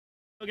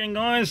Again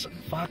guys,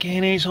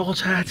 fucking it's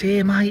hot out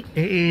here mate,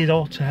 it is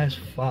hot as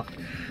fuck.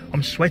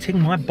 I'm sweating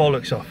my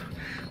bollocks off.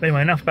 But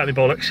anyway, enough about my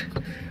bollocks.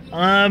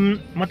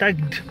 My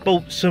dad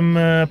bought some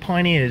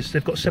Pioneers.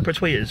 They've got separate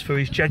tweeters for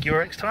his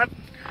Jaguar X-Type,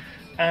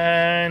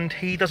 and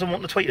he doesn't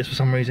want the tweeters for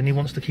some reason. He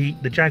wants to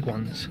keep the Jag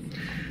ones,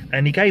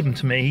 and he gave them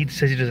to me. He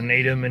says he doesn't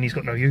need them and he's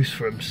got no use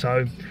for them,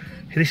 so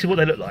this is what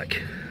they look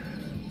like.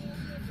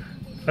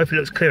 Hopefully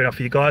it looks clear enough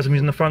for you guys. I'm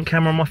using the front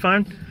camera on my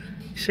phone.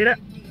 You see that?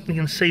 You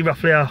can see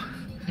roughly how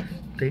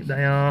deep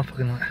they are.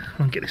 Fucking like,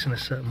 I'll get this in a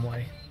certain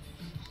way.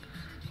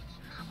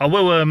 I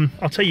will.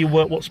 I'll tell you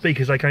what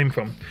speakers they came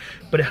from,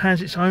 but it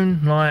has its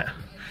own like.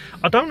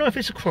 I don't know if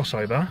it's a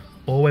crossover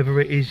or whether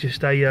it is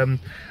just a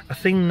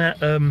thing that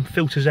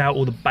filters out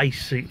all the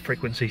bass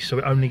frequencies, so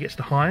it only gets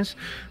the highs.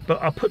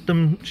 But I put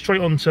them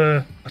straight onto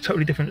a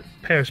totally different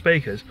pair of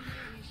speakers,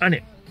 and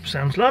it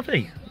sounds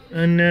lovely.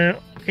 And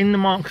in the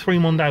MK3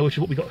 Mondeo, which is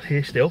what we got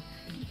here still,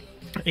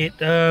 it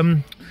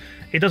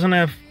doesn't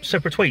have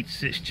separate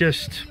tweets. It's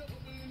just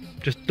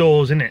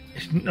doors in it.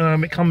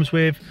 It comes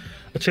with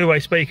a two-way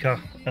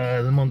speaker,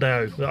 the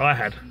Mondeo that I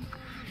had.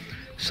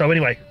 So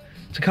anyway,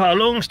 to cut a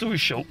long story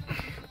short,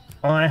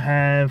 I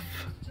have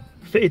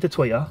fitted the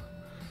tweeter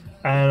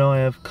and I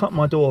have cut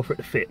my door for it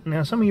to fit.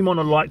 Now some of you might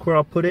not like where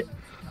I put it,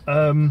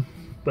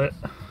 but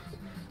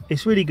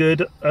it's really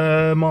good.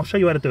 I'll show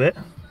you how to do it.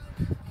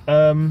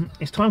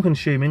 It's time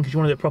consuming because you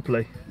want to do it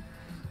properly,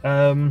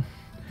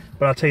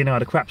 but I'll tell you now,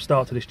 the crap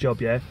start to this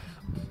job. Yeah,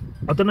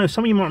 I don't know,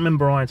 some of you might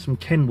remember I had some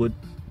Kenwood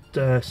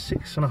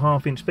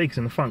 6.5 inch speakers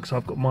in the front, because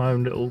I've got my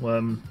own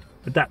little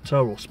adapter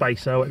or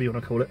spacer, whatever you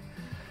want to call it.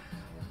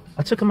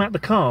 I took them out of the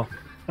car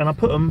and I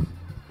put them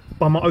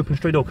by my open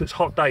street door because it's a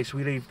hot day, so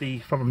we leave the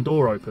front room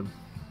door open.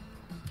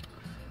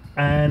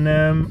 And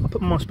I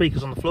put my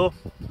speakers on the floor,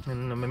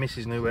 and my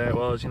missus knew where it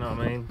was, you know what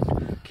I mean.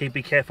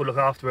 Be careful, look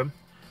after them.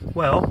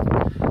 Well,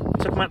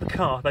 I took them out the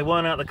car. They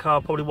weren't out the car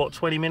probably, what,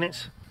 20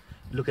 minutes?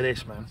 Look at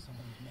this, man.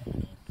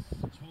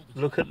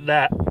 Look at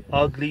that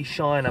ugly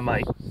shiner,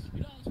 mate.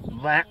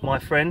 That, my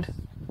friend,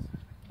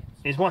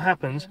 is what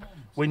happens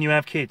when you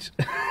have kids.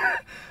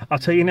 I'll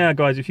tell you now,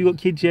 guys, if you've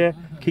got kids, yeah,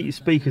 keep your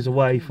speakers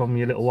away from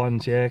your little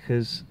ones, yeah,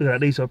 because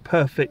these are a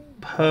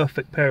perfect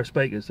pair of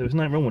speakers. There's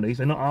nothing wrong with these.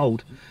 They're not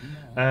old,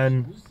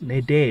 and they're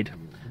dead.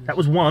 That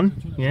was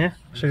one, yeah.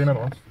 I'll show you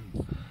another one.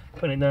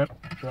 Put it down.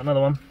 Got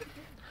another one.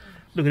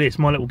 Look at this.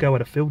 My little girl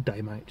had a field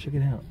day, mate. Check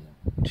it out.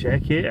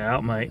 Check it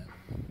out, mate.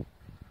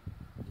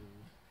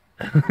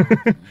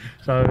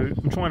 So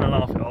I'm trying to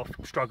laugh it off.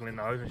 I'm struggling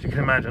though, as you can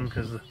imagine,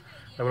 because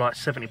they were like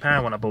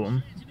 £70 when I bought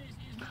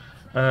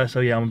them.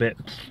 So yeah, I'm a bit,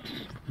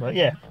 but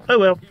yeah, oh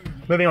well.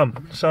 Moving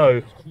on.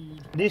 So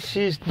this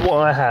is what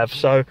I have.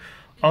 So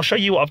I'll show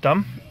you what I've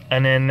done,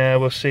 and then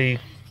we'll see.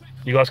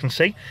 You guys can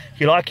see.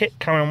 If you like it,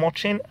 carry on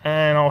watching,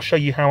 and I'll show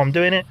you how I'm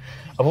doing it.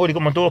 I've already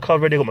got my door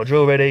card ready, I've got my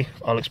drill ready.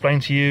 I'll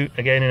explain to you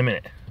again in a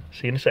minute.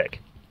 See you in a sec.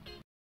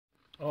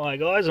 Alright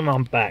guys,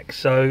 I'm back.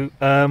 So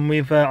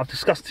I've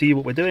discussed to you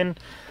what we're doing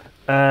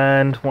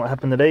and what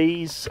happened to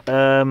these.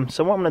 So what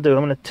I'm going to do,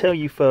 I'm going to tell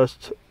you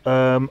first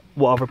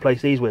what I've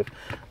replaced these with.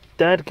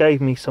 Dad gave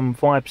me some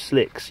Vibe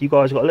Slicks. You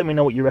guys got to let me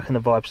know what you reckon the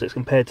Vibe Slicks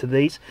compared to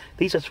these.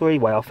 These are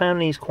three-way. I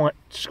found these quite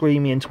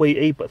screamy and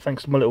tweety, but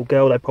thanks to my little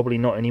girl, they're probably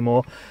not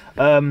anymore.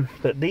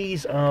 But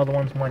these are the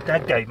ones my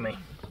dad gave me.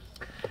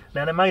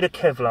 Now they're made of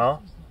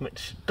Kevlar,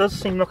 which does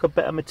seem like a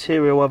better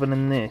material other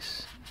than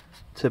this,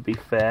 to be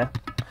fair.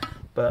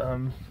 But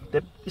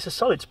it's a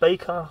solid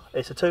speaker.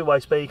 It's a two-way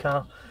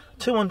speaker,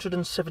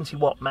 270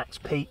 watt max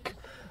peak,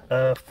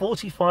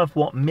 45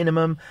 watt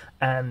minimum,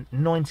 and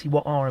 90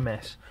 watt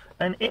RMS.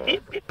 And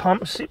it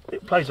pumps.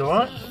 It plays all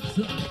right.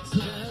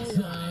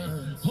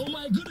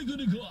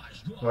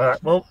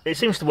 Right. Well, it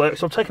seems to work.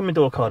 So I'm taking my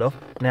door card off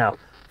now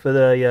for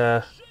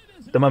the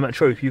moment of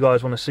truth. You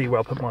guys want to see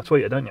where I put my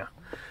tweeter, don't you?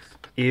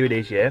 Here it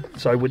is. Yeah.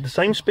 So with the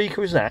same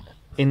speaker as that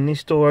in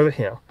this door over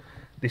here,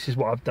 this is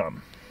what I've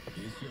done.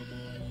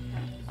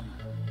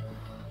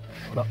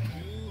 Look.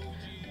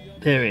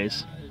 There it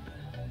is.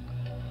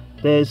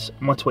 There's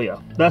my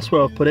tweeter. That's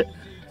where I've put it.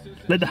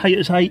 Let the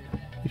haters hate.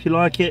 If you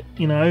like it,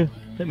 you know,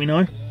 let me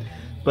know.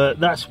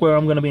 But that's where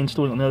I'm going to be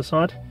installing it on the other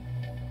side.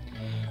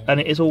 And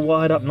it is all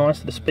wired up nice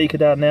to the speaker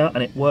down now,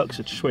 and it works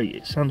a treat.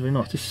 It sounds really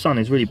nice. This sun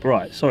is really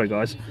bright. Sorry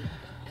guys.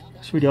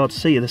 It's really hard to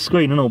see the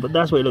screen and all, but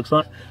that's what it looks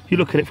like. If you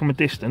look at it from a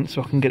distance,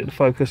 so I can get it to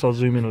focus, I'll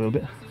zoom in a little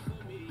bit.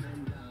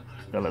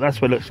 Look,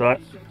 that's what it looks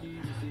like.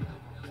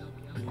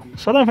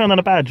 So I don't think I've done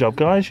a bad job,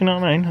 guys, you know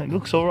what I mean? It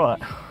looks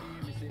alright.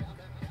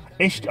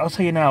 I'll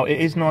tell you now, it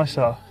is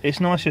nicer. It's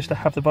nice just to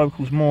have the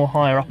vocals more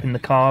higher up in the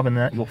car than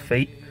at your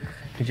feet.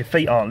 Because your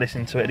feet aren't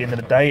listening to it at the end of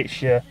the day,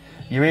 it's your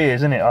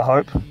ears, isn't it, I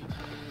hope.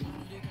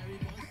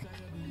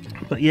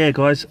 But yeah,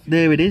 guys,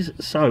 there it is.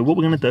 So what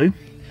we're going to do,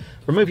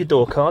 remove your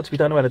door cards. If you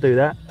don't know how to do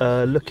that,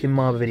 look in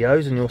my other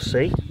videos and you'll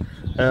see.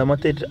 I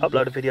did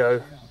upload a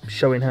video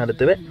showing how to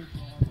do it.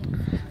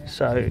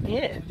 So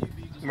yeah,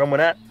 run with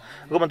that.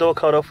 I've got my door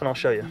card off and I'll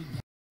show you.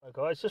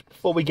 Right, guys, just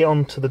before we get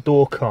on to the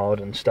door card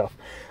and stuff,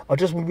 I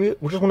just want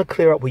to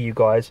clear up with you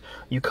guys.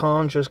 You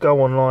can't just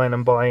go online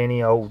and buy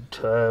any old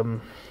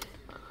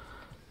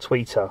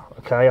tweeter,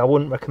 okay? I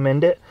wouldn't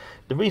recommend it.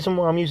 The reason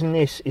why I'm using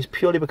this is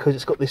purely because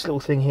it's got this little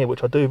thing here,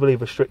 which I do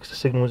believe restricts the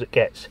signals it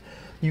gets.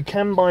 You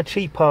can buy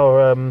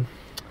cheaper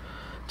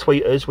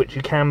tweeters, which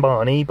you can buy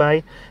on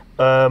eBay,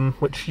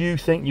 which you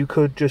think you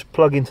could just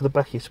plug into the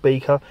back of your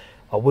speaker.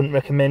 I wouldn't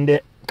recommend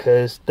it,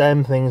 because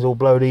them things will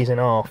blow these in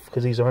half,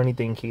 because these are only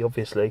dinky,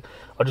 obviously.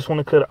 I just want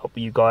to clear that up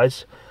with you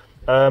guys.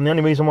 The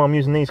only reason why I'm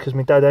using these is because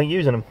my dad ain't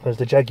using them, because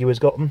the Jaguar's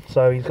got them,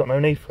 so he's got no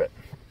need for it.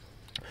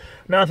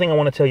 Another thing I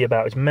want to tell you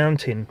about is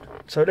mounting.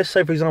 So let's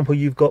say, for example,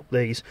 you've got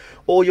these,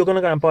 or you're going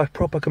to go and buy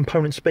proper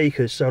component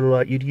speakers, so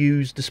like you'd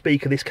use the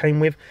speaker this came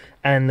with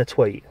and the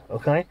tweet,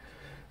 okay?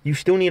 You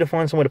still need to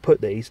find somewhere to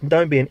put these, and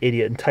don't be an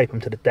idiot and tape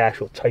them to the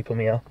dash or tape them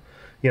here.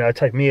 You know,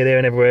 tape them here, there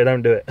and everywhere,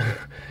 don't do it.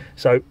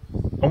 So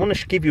I want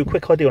to give you a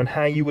quick idea on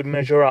how you would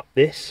measure up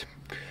this.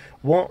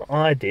 What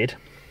I did,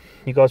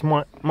 you guys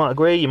might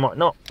agree, you might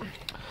not,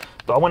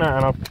 but I went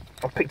out and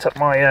I picked up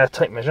my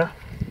tape measure.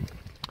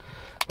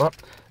 Right.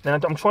 Now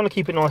I'm trying to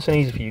keep it nice and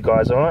easy for you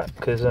guys, alright?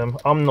 Because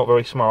I'm not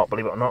very smart,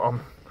 believe it or not.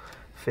 I'm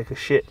thick as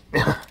shit.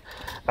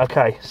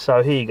 Okay,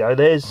 so here you go.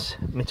 There's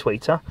my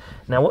tweeter.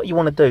 Now what you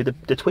want to do,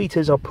 the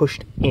tweeters are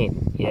pushed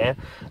in, yeah?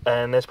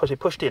 And they're supposed to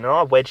be pushed in, and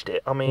I wedged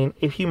it. I mean,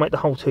 if you make the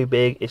hole too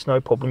big, it's no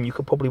problem. You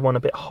could probably run a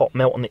bit of hot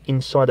melt on the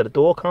inside of the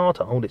door card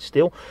to hold it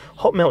still.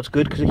 Hot melt's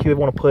good, because if you ever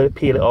want to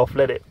peel it off,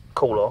 let it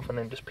cool off, and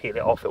then just peel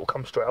it off, it will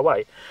come straight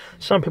away.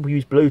 Some people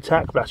use blue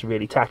tack, but that's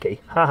really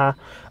tacky. Haha.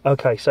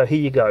 Okay, so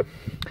here you go.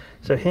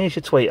 So here's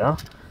your tweeter.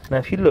 Now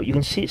if you look, you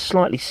can see it's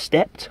slightly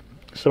stepped,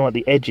 so like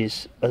the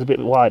edges are a bit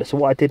wider. So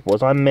what I did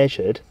was I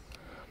measured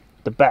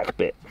the back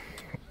bit.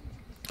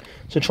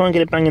 So try and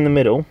get it bang in the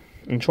middle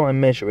and try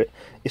and measure it.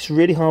 It's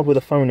really hard with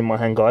a phone in my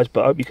hand, guys,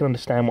 but I hope you can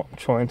understand what I'm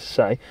trying to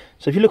say.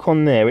 So if you look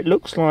on there, it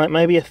looks like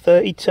maybe a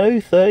 32,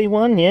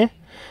 31, yeah?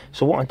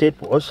 So what I did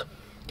was,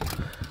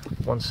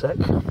 one sec,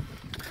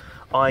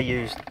 I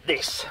used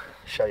this.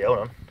 Show you, hold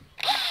on.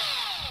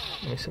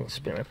 Let me see what's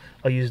spinning.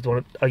 I used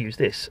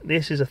this.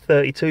 This is a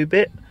 32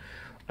 bit.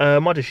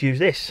 I just use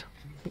this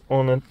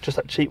on just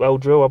that cheap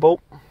old drill I bought,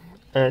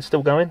 and it's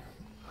still going.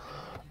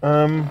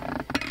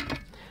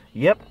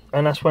 Yep,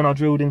 and that's when I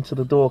drilled into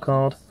the door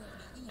card,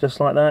 just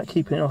like that,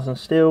 keeping it nice and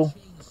still.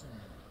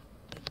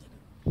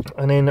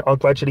 And then I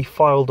gradually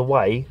filed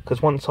away,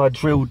 because once I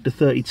drilled the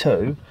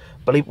 32,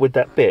 believe with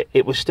that bit,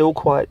 it was still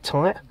quite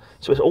tight.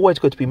 So it's always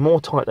good to be more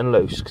tight than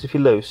loose, because if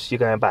you're loose, you're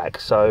going back.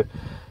 So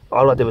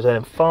all I did was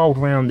then filed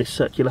around this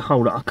circular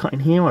hole that I cut in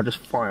here. I just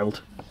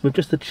filed with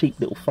just a cheap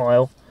little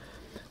file.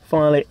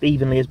 File it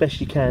evenly as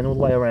best you can all the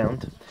way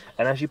around.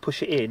 And as you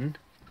push it in,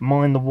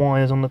 mind the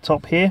wires on the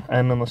top here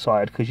and on the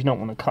side, because you don't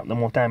want to cut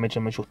them or damage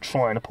them as you're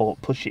trying to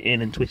push it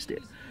in and twist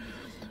it.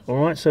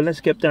 Alright, so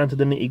let's get down to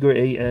the nitty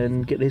gritty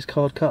and get this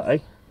card cut, eh?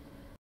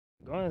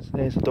 Guys,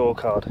 there's the door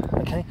card,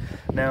 okay?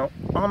 Now,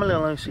 I'm a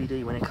little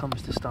OCD when it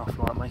comes to stuff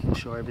like making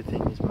sure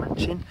everything is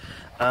matching.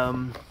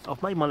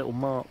 I've made my little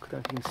mark, I don't know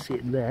if you can see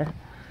it there.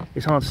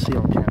 It's hard to see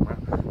on camera,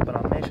 but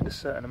I measured a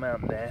certain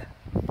amount there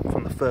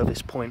from the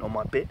furthest point on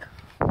my bit.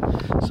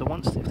 So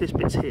if this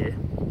bit's here,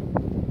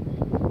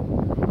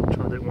 I'm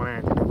trying to do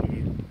one-handed for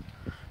you,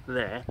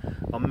 there,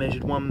 I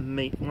measured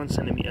 1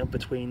 centimetre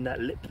between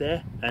that lip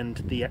there and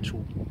the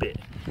actual bit.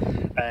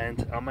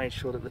 And I made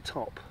sure that the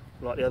top,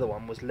 like the other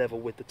one, was level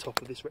with the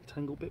top of this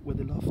rectangle bit where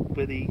the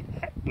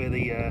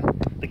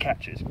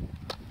catch is.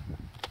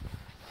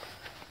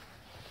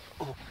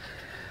 Oh.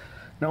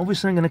 Now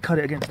obviously I'm going to cut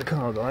it against the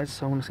car, guys,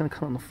 so I'm just going to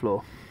cut it on the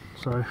floor.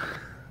 So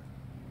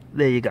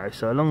there you go.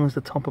 So as long as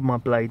the top of my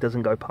blade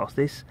doesn't go past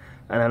this,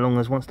 and as long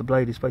as once the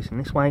blade is facing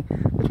this way,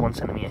 there's 1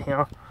 centimetre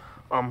here,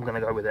 I'm going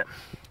to go with it.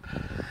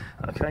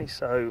 Okay,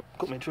 so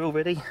got my drill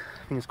ready.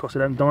 Fingers crossed it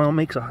don't die on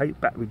me, because I hate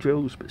battery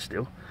drills, but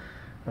still.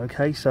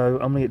 Okay, so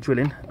I'm going to get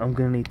drilling. I'm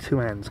going to need 2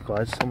 hands,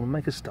 guys, so I'm going to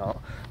make a start.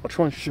 I'll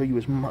try and show you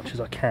as much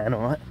as I can,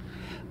 alright?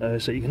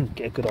 So you can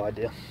get a good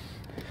idea.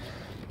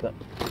 But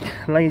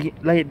lay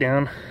it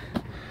down.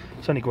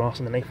 It's only grass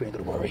underneath, we ain't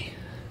got to worry.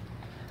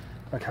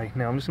 Okay,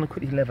 now I'm just going to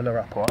quickly level her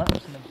up, alright? I'm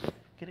just going to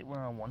get it where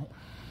I want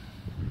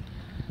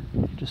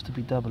it. Just to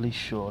be doubly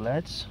sure,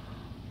 lads.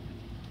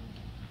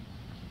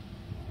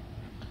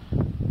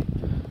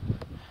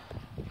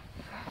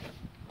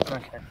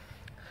 Okay,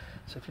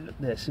 so if you look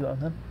there, see what I've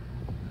done?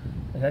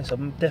 Okay, so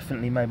I've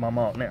definitely made my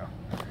mark now.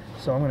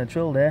 So I'm going to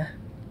drill there,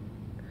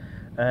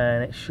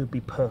 and it should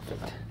be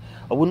perfect.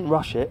 I wouldn't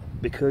rush it,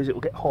 because it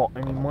will get hot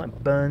and you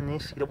might burn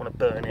this. You don't want to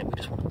burn it, we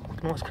just want a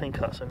nice clean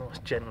cut, so nice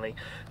gently.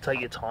 Take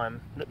your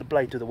time, let the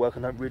blade do the work,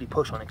 and don't really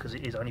push on it, because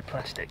it is only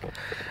plastic.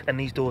 And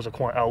these doors are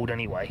quite old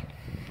anyway.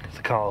 It's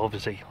the car,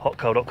 obviously, hot,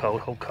 cold,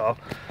 old car.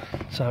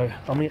 So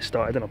I'm going to get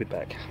started, then I'll be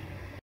back.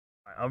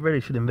 I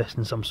really should invest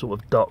in some sort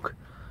of dock.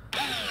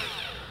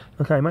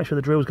 Okay, make sure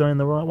the drill's going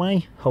the right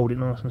way, hold it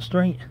nice and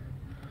straight.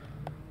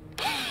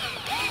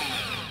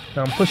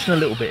 Now I'm pushing a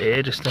little bit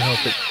here just to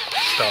help it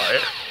start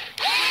it.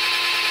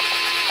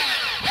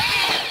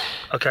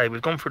 Okay,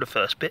 we've gone through the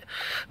first bit.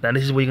 Now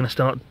this is where you're going to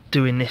start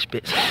doing this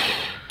bit.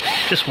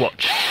 Just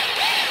watch.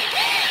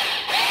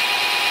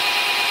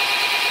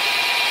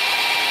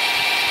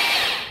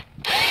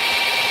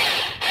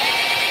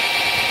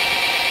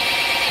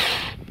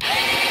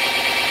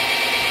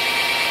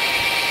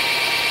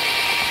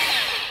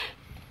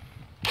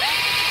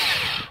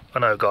 I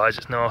know guys,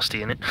 it's nasty,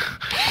 isn't it?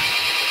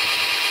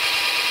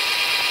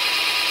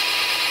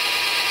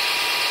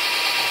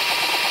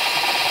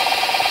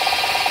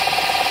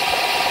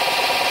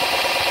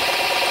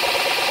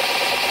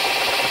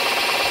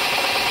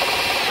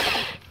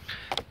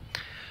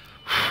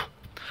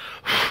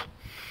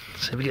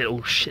 So we get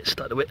all shit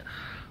stuck to it.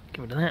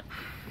 Get rid of that.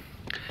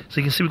 So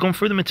you can see we've gone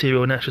through the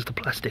material and that's just the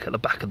plastic at the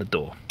back of the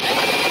door.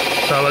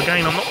 So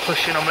again, I'm not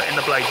pushing, I'm letting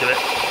the blade do it.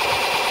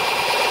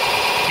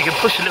 You can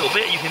push a little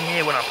bit, you can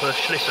hear when I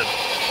push, listen.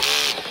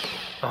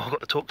 Oh, I've got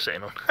the torque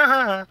setting on.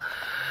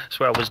 That's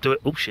where I was doing,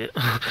 oh shit.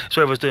 That's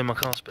where I was doing my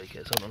car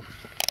speakers, hold on.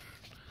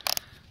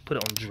 Put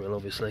it on drill,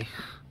 obviously.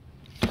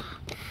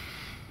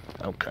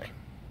 Okay.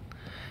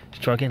 Let's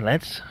try again,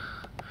 lads.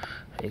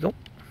 There you go.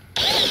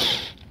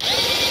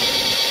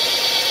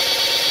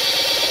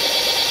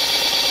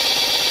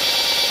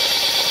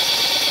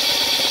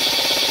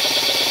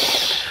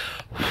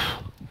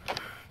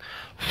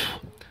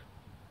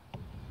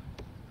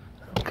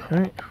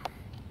 Okay.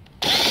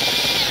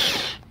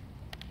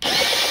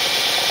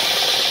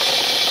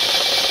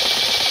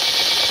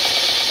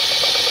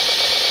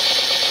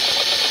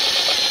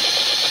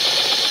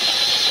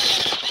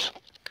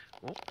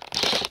 Oh,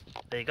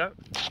 there you go.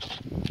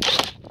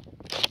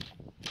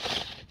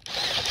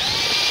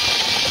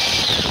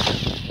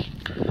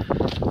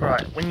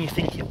 Right, when you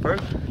think you're through,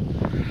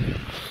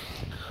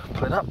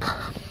 pull it up.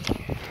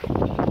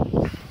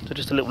 So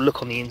just a little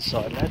look on the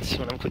inside, lads.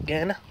 When I'm quick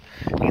gander,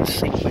 you can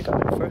see what we're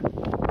going through.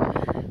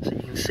 So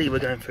you can see we're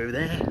going through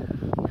there.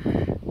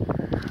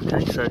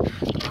 Okay, so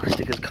the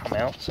plastic has come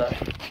out, so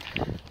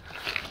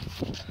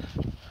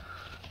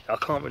I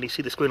can't really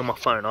see the screen on my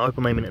phone. I hope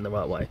I'm aiming it in the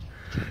right way.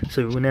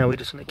 So we're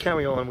just going to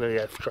carry on. I'm going to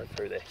go straight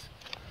through this.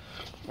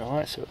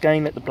 Alright, so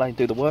again, let the blade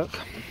do the work.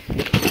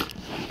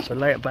 So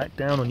lay it back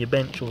down on your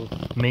bench, or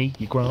your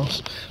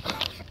grass.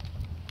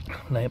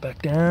 Lay it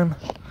back down.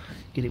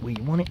 Get it where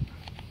you want it.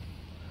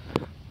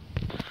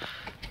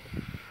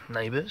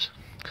 Neighbours.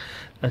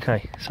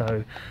 Okay,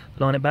 so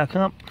line it back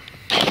up.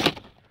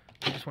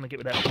 You just want to get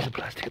rid of that piece of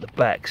plastic at the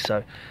back,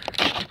 so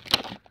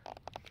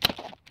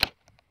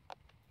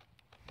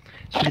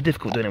it's really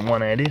difficult doing it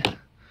one-handed.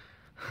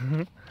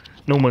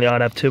 Normally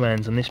I'd have two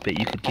hands on this bit.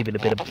 You could give it a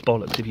bit of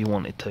bollocks if you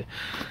wanted to.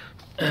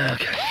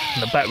 Okay,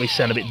 and the batteries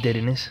sound a bit dead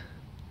in this.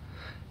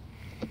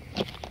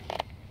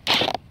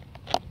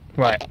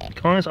 Right,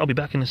 guys, I'll be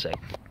back in a sec.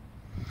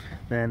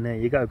 And there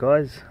you go,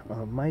 guys.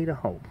 I've made a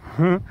hole.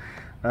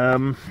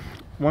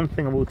 One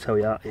thing I will tell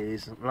you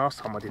is, last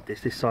time I did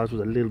this size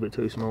was a little bit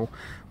too small,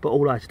 but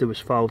all I had to do was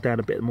file down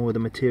a bit more of the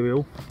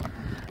material.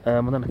 I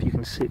don't know if you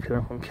can see it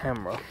on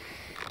camera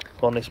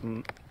on this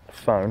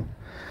phone,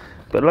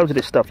 but loads of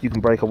this stuff you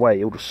can break away,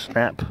 it'll just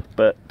snap,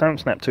 but don't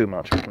snap too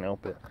much if you can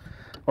help it.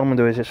 What I'm going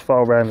to do is just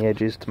file around the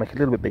edges to make it a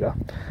little bit bigger.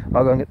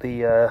 I'll go and get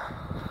the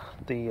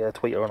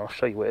tweeter and I'll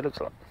show you what it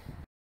looks like.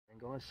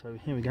 Guys, so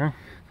here we go.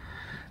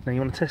 Now you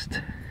want to test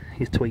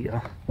his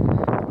tweeter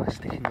by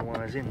sticking the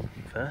wires in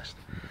first,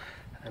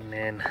 and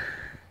then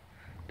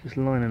just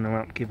lining them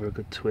up, give her a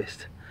good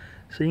twist,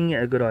 so you can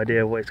get a good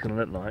idea of what it's going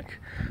to look like.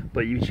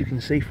 But as you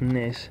can see from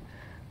this,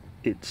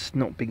 it's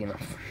not big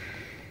enough.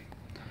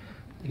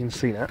 You can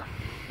see that.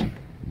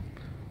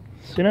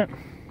 See that?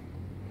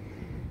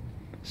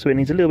 So it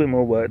needs a little bit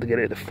more work to get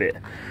it to fit.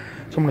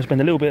 So I'm going to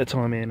spend a little bit of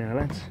time here now,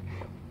 lads.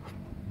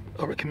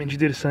 I recommend you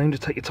do the same,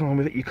 just take your time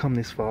with it. You come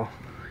this far,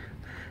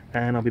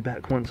 and I'll be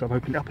back once I've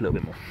opened it up a little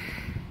bit more.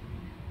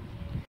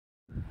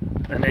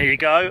 And there you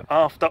go,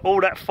 after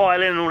all that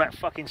filing and all that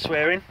fucking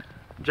swearing,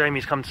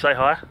 Jamie's come to say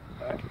hi.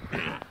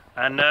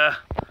 And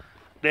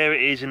there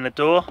it is in the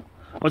door.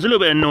 I was a little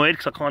bit annoyed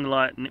because I kind of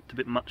like nipped a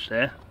bit much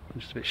there,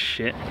 just a bit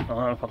shit. I don't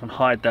know if I can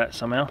hide that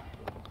somehow.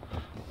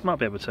 Might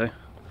be able to.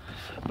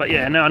 But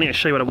yeah, now I need to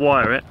show you how to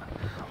wire it.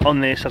 On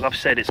this, like I've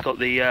said, it's got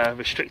the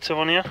restrictor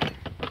on here,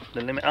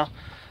 the limiter.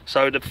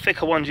 So the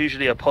thicker one's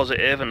usually a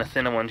positive and the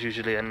thinner one's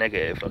usually a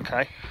negative,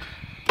 okay?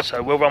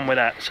 So we'll run with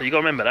that. So you got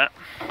to remember that.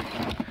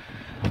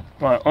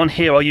 Right, on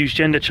here I use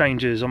gender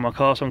changes on my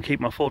car, so I'm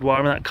keeping my forward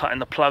wiring that, cutting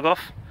the plug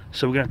off.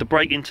 So we're going to have to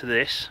break into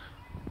this,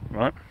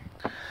 right?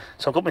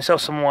 So I've got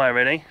myself some wire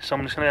ready, so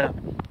I'm just going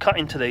to cut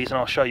into these and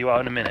I'll show you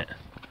out in a minute.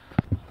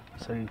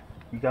 So,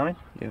 you going?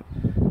 Yep.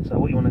 So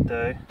what you want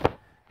to do,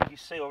 you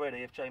see already,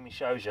 if Jamie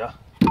shows you,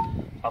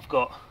 I've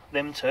got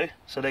them two,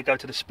 so they go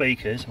to the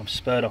speakers, and I've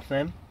spurred off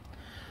them.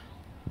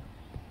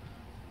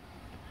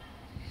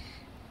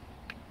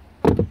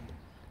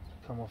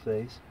 Come off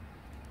these.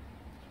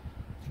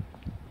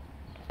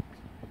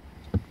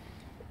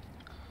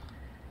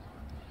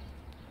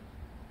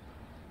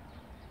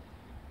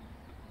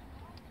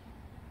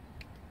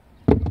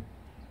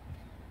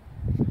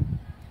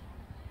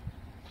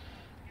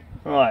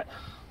 Right,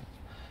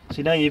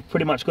 So now you've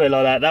pretty much got it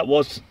like that. That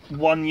was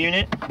one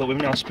unit, but we've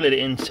now split it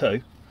in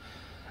two.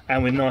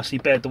 And we've nicely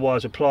bed the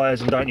wires with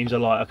pliers, and don't use a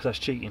lighter because that's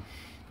cheating.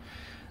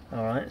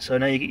 Alright, so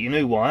now you get your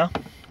new wire,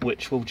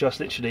 which will just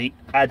literally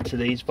add to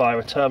these via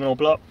a terminal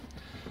block.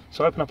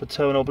 So open up a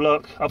terminal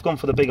block. I've gone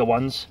for the bigger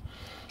ones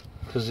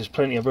because there's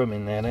plenty of room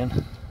in there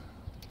then.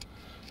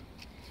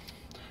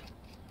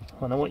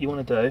 I know what you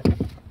want to do.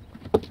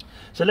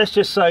 So let's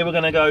just say we're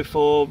going to go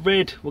for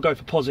red, we'll go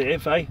for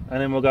positive, eh?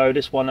 And then we'll go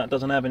this one that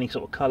doesn't have any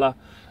sort of colour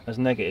as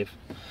negative.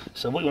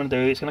 So what you want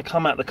to do, it's going to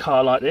come out the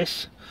car like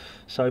this.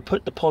 So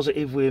put the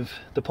positive with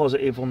the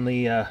positive on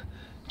the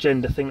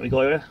gender thing that we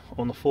got here,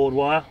 on the forward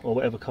wire, or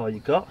whatever car you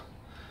got.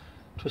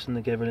 Twist them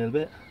together a little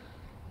bit.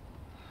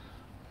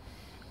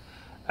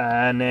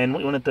 And then what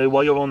you want to do,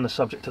 while you're on the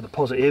subject of the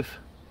positive,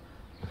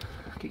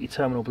 get your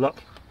terminal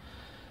block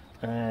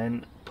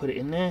and put it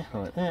in there,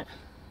 like that.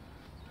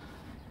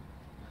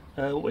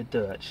 What we'll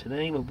do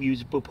actually,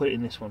 we'll put it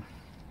in this one.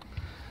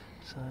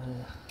 So,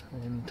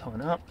 and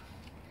tighten up.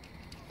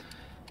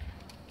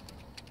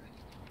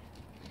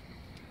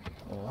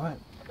 Alright.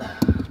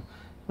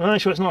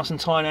 Make sure it's nice and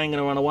tight, ain't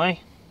going to run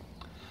away.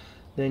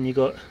 Then you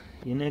got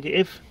your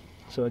negative.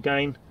 So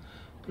again,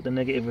 put the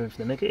negative with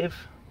the negative.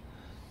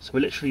 So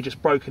we're literally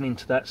just broken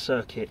into that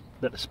circuit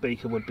that the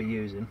speaker would be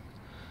using.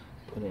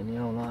 Put it in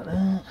the hole like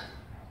that.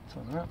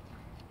 Tighten up.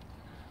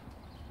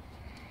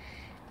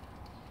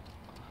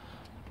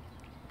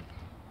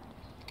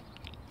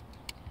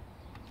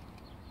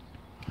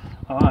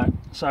 Alright,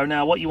 so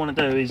now what you want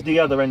to do is the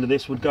other end of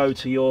this would go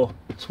to your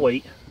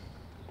tweet.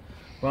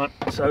 Right,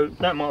 so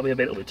that might be a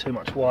little bit too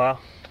much wire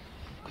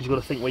because you've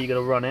got to think where you're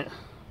going to run it.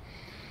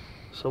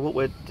 So what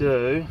we'll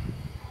do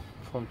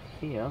from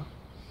here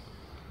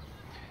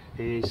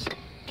is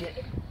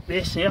get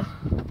this here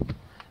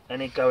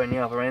and it go in the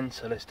other end.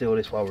 So let's do all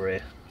this while we're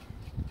here.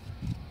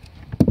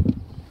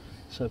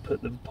 So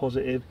put the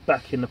positive,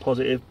 back in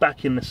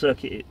the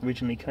circuit it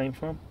originally came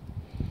from.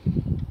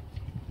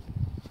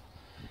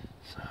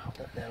 So hold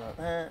that there like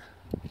that.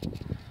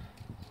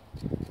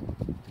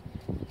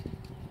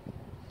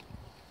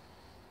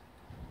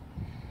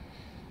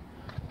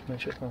 Make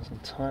sure it's nice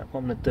and tight.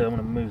 What I'm going to do, I'm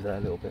going to move that a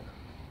little bit.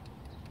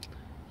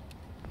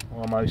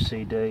 I'm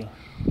OCD.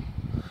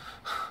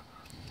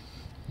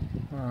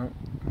 Alright,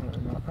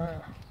 like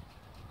that.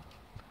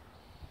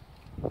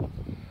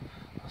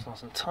 That's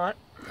nice and tight.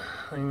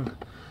 And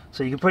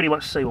so you can pretty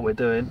much see what we're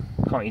doing,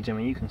 can't you,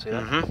 Jimmy? You can see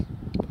that.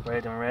 Mm-hmm.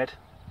 Red and red.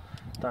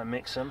 Don't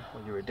mix them,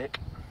 or you're a dick.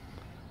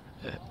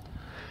 Yeah.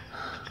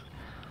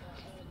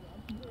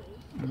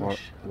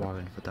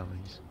 Wiring for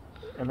dummies.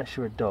 Unless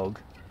you're a dog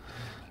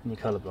and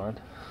you're colourblind.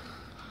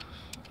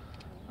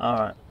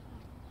 Alright.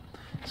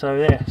 So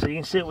yeah, so you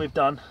can see what we've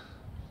done.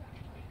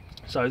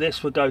 So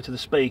this would go to the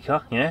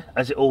speaker, yeah,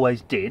 as it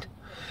always did.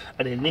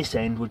 And then this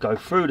end would go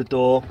through the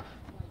door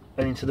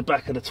and into the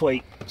back of the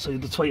tweet. So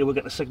the tweeter will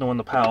get the signal on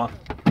the power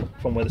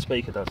from where the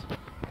speaker does.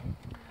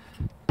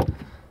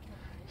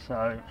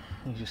 So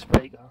here's your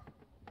speaker.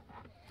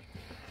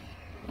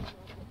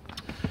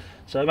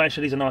 So make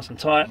sure these are nice and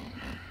tight.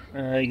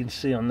 You can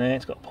see on there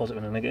it's got a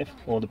positive and a negative,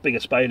 or the bigger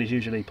spade is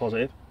usually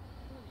positive.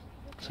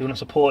 So you want to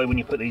support it when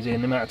you put these in.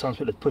 The amount of times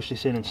people push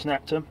this in and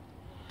snapped them.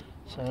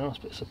 So a nice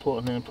bit of support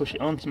on there and push it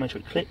on to make sure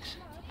it clicks.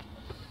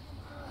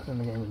 And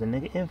again with the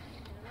negative.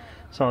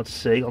 It's hard to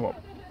see.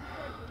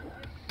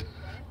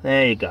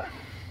 There you go.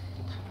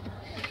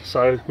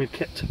 So we've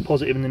kept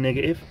positive and the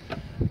negative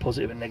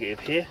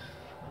here.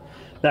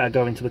 That'll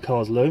go into the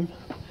car's loom.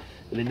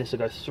 And then this will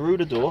go through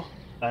the door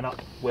and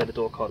up where the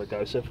door card will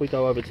go. So if we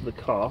go over to the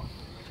car,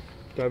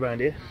 go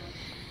around here,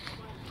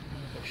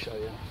 I'll show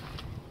you.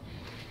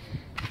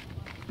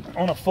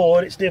 On a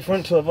Ford it's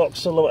different to a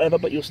Vauxhall or whatever,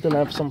 but you'll still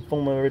have some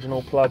form of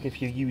original plug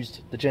if you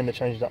used the gender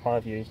change that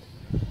I've used.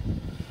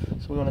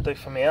 So what we want to do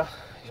from here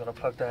is you want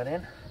to plug that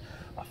in.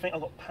 I think I've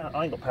got power,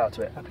 I ain't got power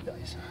to it, happy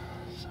days.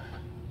 So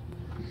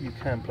you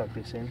can plug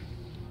this in.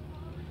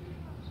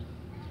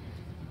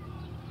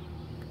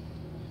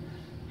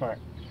 Right,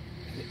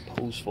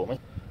 pause for me.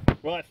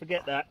 Right,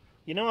 forget that.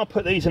 You know I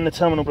put these in the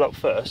terminal block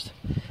first.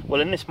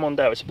 Well, in this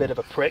Mondeo it's a bit of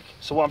a prick.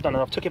 So what I've done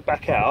is I've took it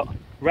back out,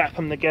 wrap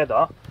them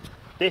together.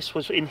 This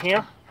was in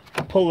here.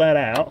 Pull that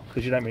out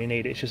because you don't really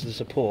need it. It's just the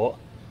support,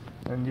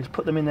 and just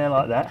put them in there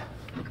like that.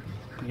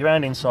 Put your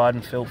hand inside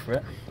and feel for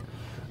it,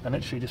 and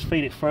literally just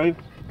feed it through.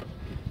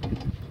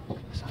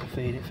 So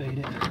feed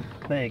it.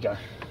 There you go.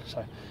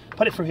 So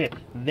put it through here,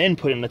 then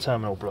put it in the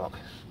terminal block.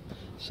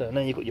 So now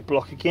you've got your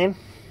block again.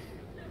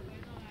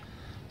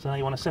 So now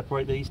you want to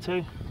separate these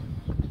two.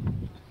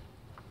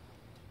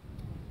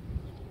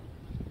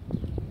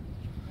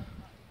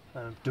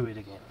 And do it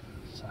again.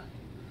 So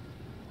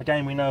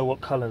again, we know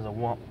what colours are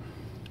what.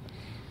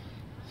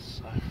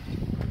 So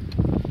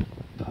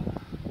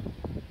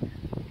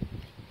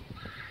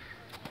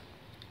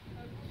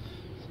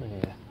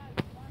yeah.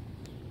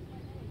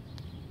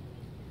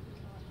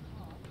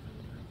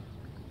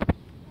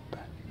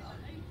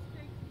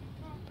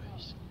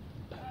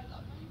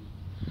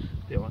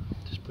 Yeah, right.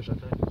 Just push that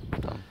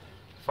down.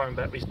 Phone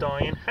battery's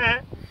dying.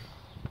 Ha!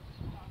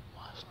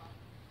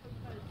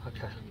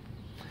 Okay,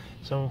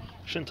 so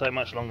shouldn't take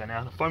much longer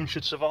now. The phone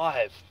should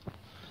survive.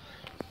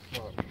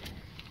 Right.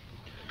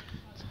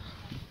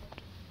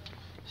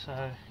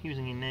 So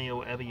using your knee or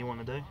whatever you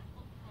want to do,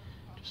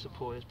 just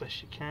support it as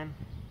best you can.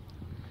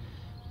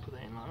 Put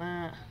that in like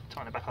that,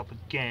 tighten it back up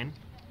again.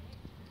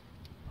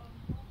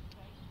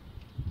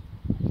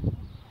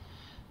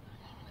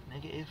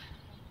 Negative.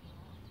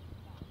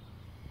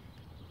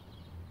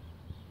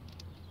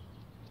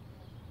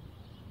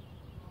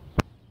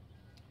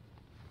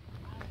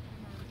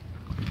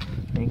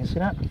 You can see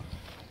that.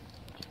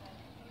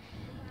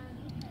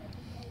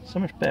 So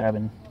much better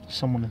having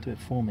someone to do it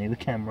for me, the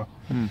camera.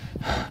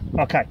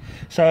 Okay,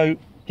 so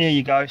here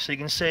you go. So you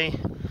can see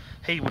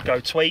he would go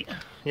tweet,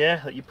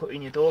 yeah, that you put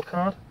in your door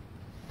card.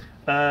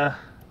 That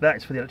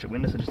is for the electric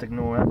window, so just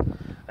ignore that.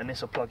 And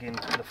this will plug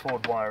into the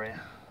forward wire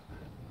here.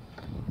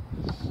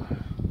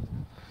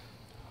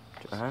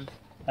 Your hand?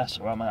 That's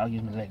alright, mate, I'll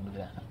use my leg with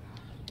that.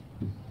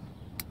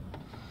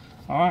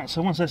 Alright,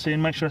 so once that's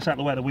in, make sure it's out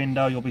the way of the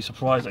window. You'll be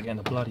surprised at getting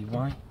the bloody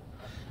way.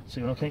 So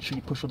you want to make sure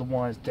you push all the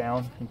wires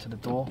down into the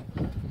door,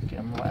 get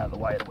them right out of the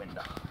way of the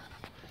window.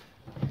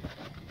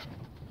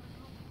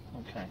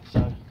 Okay,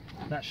 so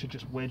that should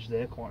just wedge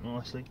there quite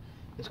nicely.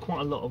 There's quite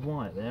a lot of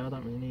wire there. I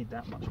don't really need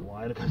that much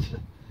wire to go to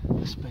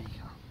the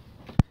speaker.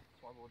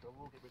 So I will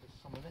get rid of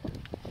some of it.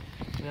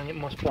 I'm going to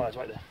get my pliers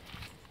right there.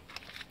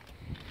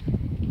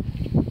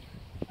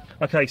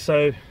 Okay,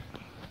 so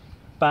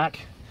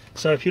back.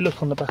 So if you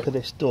look on the back of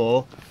this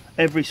door,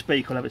 every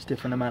speaker will have its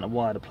different amount of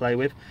wire to play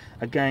with.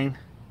 Again,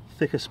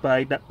 thicker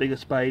spade, that bigger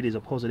spade is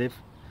a positive,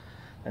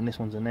 and this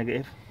one's a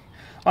negative.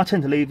 I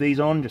tend to leave these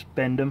on, just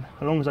bend them,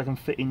 as long as I can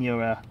fit in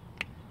your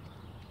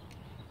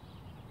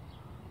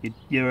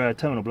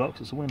terminal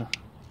blocks, it's a winner.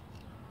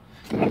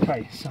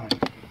 Okay, so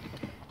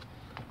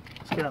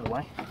let's get out of the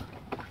way.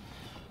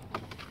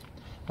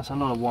 That's a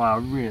lot of wire, I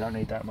really don't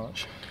need that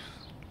much.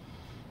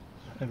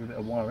 Every bit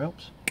of wire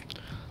helps.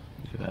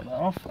 Cut that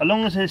off. As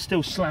long as there's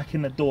still slack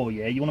in the door,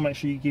 yeah, you want to make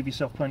sure you give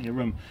yourself plenty of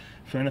room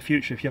for in the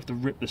future if you have to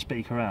rip the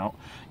speaker out,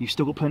 you've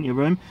still got plenty of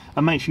room.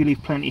 And make sure you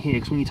leave plenty here,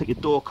 because when you take your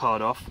door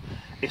card off,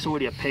 it's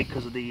already a peg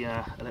because of the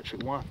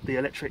electric wire, the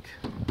electric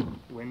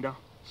window.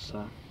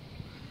 So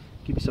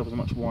give yourself as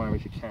much wire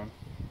as you can.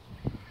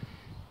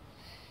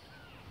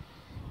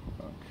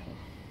 Okay.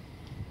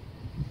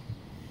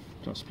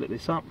 Just split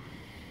this up.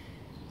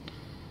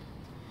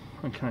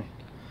 Okay.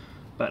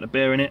 Back to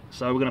bearing it,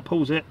 so we're going to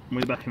pause it and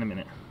we'll be back in a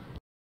minute.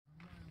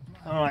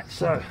 Alright,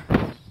 so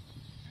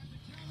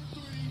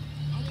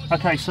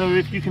okay, so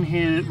if you can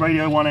hear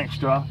Radio 1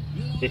 Extra,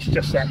 it's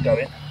just that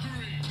going.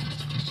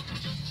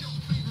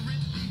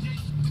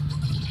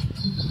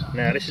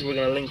 Now this is, we're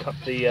going to link up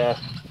the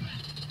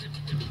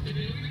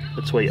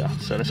tweeter,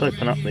 so let's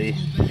open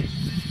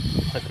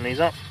these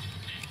up.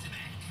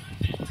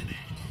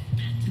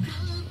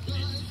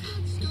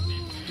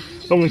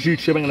 As long as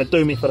YouTube ain't going to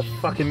do me for the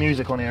fucking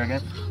music on here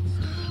again.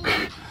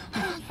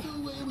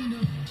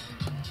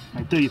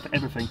 They do you for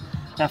everything.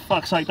 Now,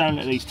 fuck's sake, don't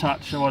let these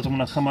touch, otherwise I'm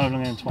going to come over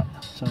and twat.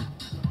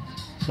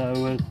 So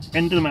it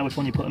doesn't matter which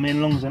one you put them in,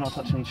 as long as they're not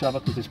touching each other,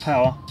 because there's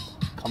power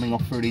coming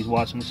off through these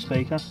wires from the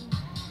speaker.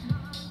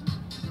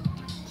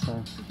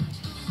 So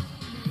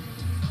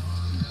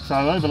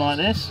over like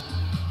this.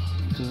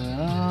 As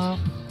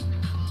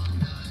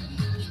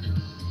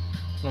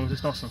long as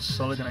it's nice and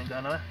solid, it ain't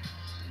going nowhere.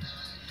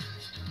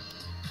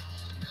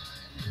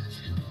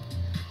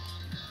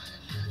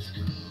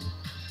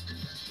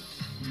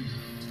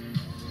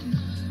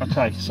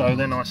 Okay, so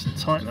they're nice and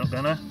tight, not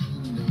going there.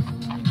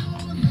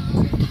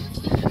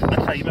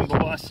 Okay, you remember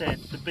what I said,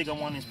 the bigger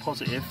one is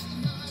positive,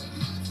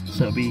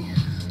 so it'll be,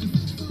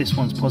 this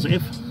one's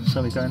positive,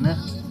 so we go in there.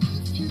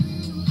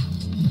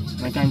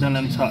 And again, don't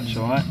let them touch,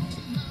 alright?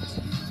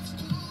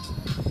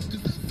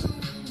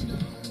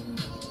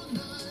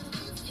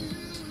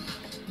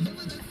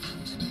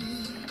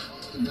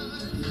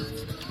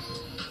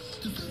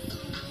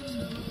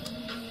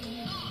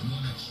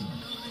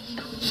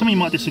 Some of you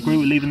might disagree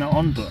with leaving that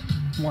on, but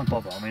why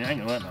bother? I mean, it ain't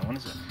gonna hurt no one,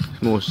 is it?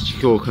 More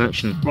secure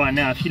connection. Right,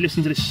 now, if you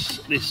listen to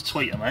this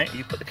tweeter, mate,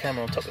 you put the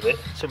camera on top of it,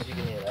 so if you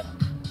can hear that.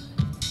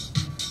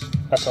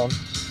 That's on.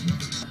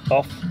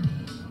 Off.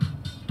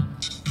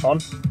 On.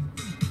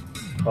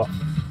 Off.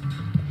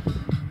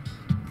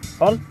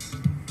 On.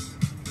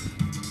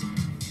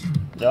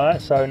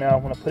 Alright, so now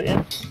I'm going to put it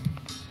in.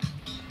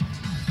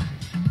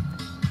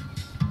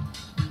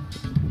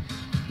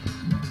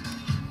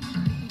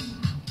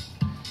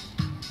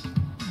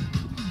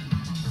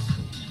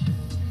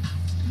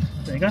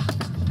 There you go.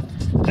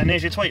 And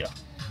there's your tweeter.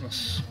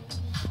 Let's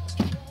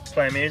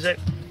play music.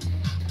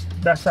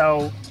 That's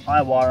how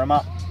I wire them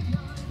up.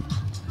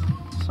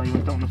 So you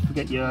don't want to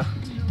forget your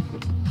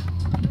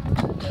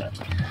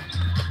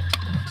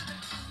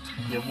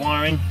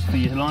wiring for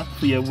your light,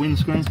 for your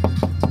windscreen.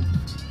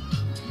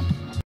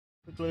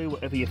 Glue,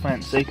 whatever you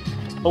fancy.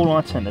 All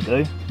I tend to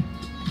do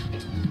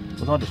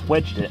is I just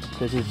wedged it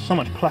because there's so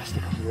much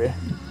plastic under here.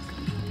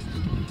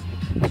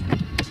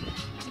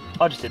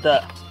 I just did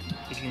that.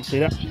 If you can see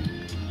that.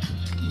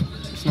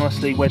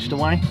 Nicely wedged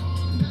away,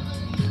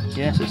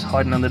 Yes, it's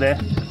hiding under there.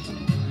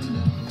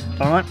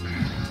 Alright.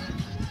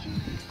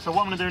 So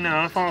what I'm going to do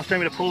now, if I ask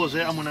Jamie to pause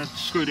it, I'm going to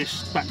screw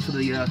this back to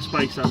the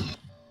spacer.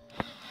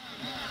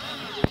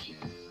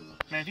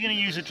 Now if you're going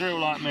to use a drill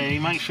like me,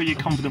 make sure you're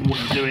confident in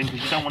what you're doing,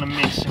 because you don't want to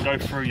miss and go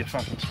through your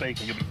fucking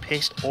speaker. You'll be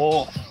pissed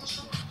off.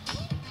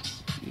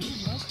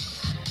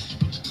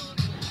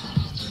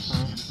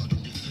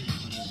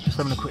 Just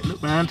having a quick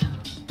look round.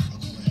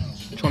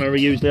 Trying to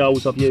reuse the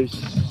holes I've used.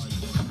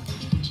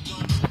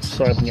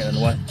 Sorry if I'm getting in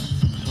the way.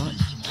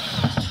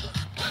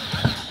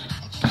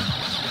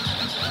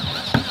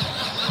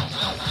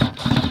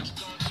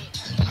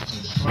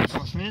 Right,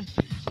 nice and in.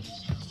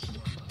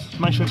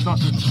 Make sure it's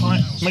nice and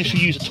tight. Make sure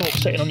you use a torque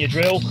setting on your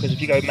drill, because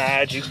if you go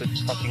mad, you could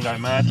fucking go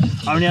mad.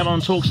 I only have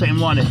on torque setting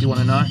 1 if you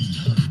want to know.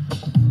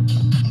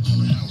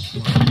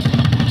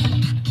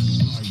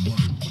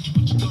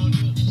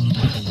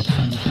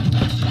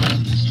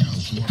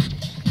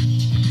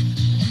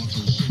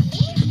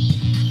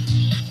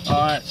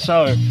 Alright,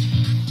 so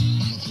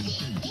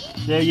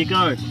there you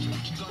go.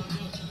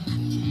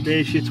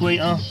 There's your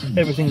tweeter.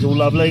 Everything's all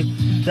lovely.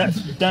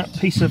 That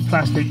piece of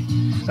plastic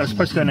that's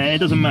supposed to go in there, it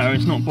doesn't matter,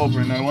 it's not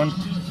bothering no one.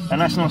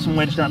 And that's nice and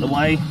wedged out the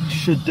way,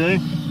 should do.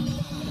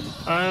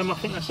 I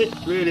think that's it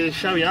really to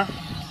show you.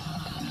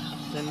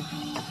 Then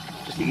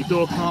just get your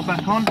door card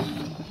back on.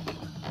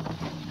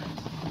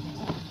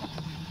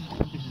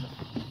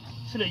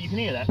 So look, you can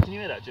hear that. Can you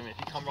hear that, Jimmy? If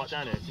you come right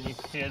down here, can you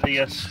hear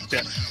the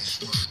bit?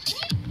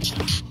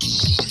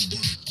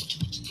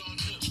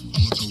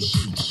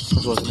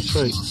 That's what I was going to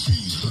show you.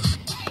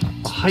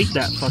 I hate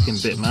that fucking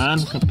bit, man.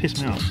 It's going to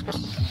piss me off.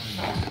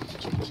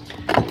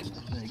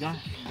 There you go.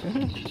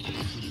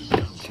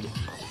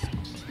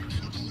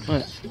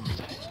 Right.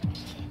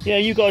 Yeah,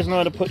 you guys know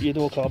how to put your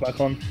door car back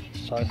on,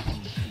 so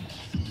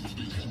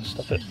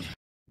stop it.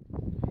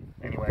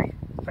 Anyway,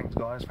 thanks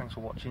guys, thanks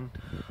for watching.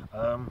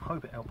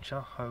 Hope it helped you.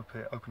 Hope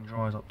it opened your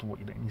eyes up to what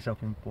you're letting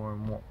yourself in for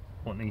and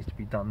what needs to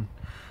be done.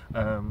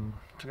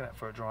 Took it out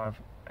for a drive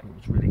and it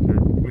was really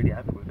good, really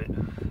happy with it.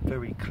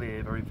 Very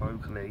clear, very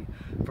vocally,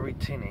 very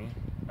tinny,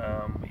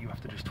 but you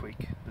have to just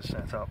tweak the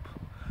setup.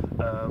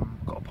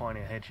 Got a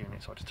Pioneer hedge in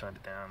it, so I just turned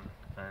it down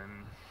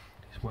and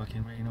it's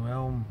working really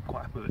well. I'm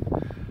quite happy with it.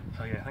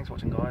 So yeah, thanks for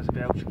watching guys. If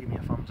it helps you, give me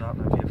a thumbs up,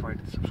 don't be afraid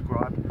to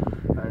subscribe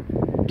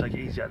and take it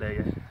easy out there,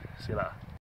 yeah. See you later.